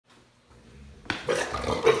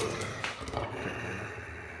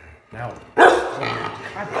out.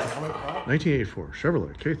 1984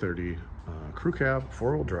 Chevrolet K30, crew cab,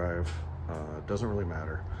 4-wheel drive, doesn't really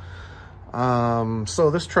matter. So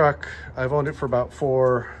this truck, I've owned it for about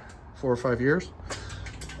four or 5 years,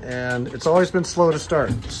 and it's always been slow to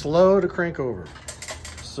start, slow to crank over.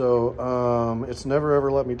 So it's never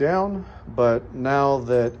ever let me down, but now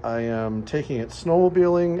that I am taking it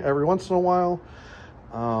snowmobiling every once in a while,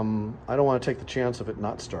 I don't want to take the chance of it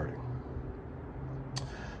not starting.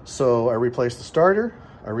 So I replaced the starter,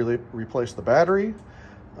 I replaced the battery.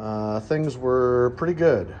 Things were pretty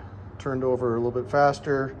good. Turned over a little bit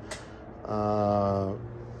faster.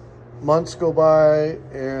 Months go by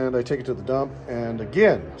and I take it to the dump, and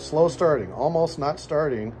again, slow starting, almost not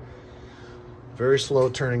starting, very slow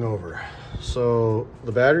turning over. So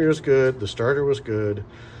the battery was good, the starter was good.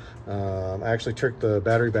 I actually took the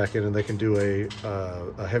battery back in, and they can do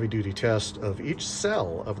a heavy-duty test of each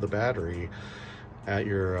cell of the battery at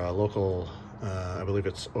your local, I believe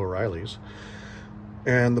it's O'Reilly's,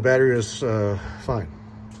 and the battery is fine.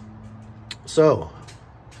 So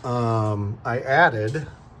I added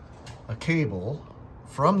a cable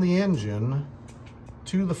from the engine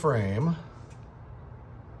to the frame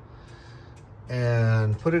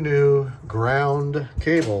and put a new ground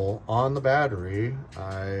cable on the battery.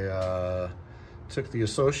 I took the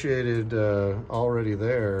associated already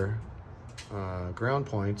there ground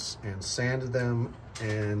points and sanded them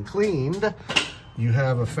and cleaned. You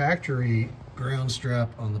have a factory ground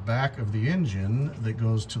strap on the back of the engine that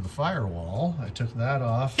goes to the firewall. I took that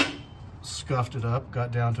off, scuffed it up,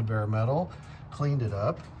 got down to bare metal, cleaned it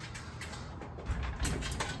up,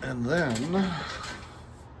 and then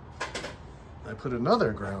I put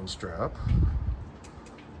another ground strap,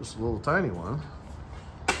 just a little tiny one,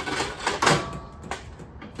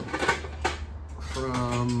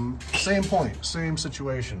 from same point, same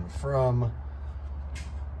situation, from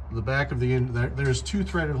the back of the engine. There's 2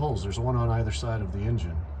 threaded holes. There's one on either side of the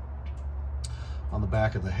engine on the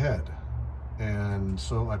back of the head. And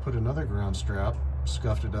so I put another ground strap,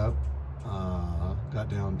 scuffed it up, got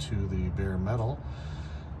down to the bare metal,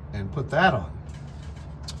 and put that on.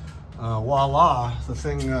 Voila, the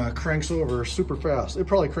thing cranks over super fast. It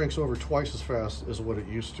probably cranks over twice as fast as what it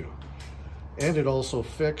used to. And it also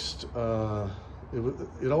fixed,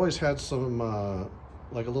 it always had some,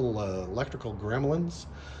 like a little electrical gremlins.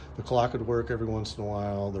 The clock would work every once in a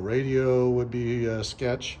while. The radio would be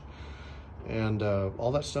sketch, and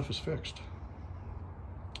all that stuff is fixed.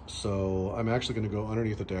 So I'm actually going to go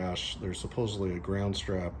underneath the dash. There's supposedly a ground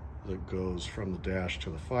strap that goes from the dash to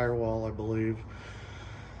the firewall, I believe.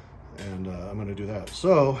 And I'm going to do that.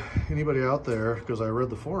 So anybody out there, because I read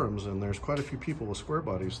the forums, and there's quite a few people with square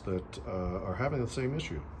bodies that are having the same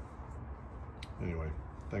issue. Anyway,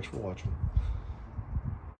 thanks for watching.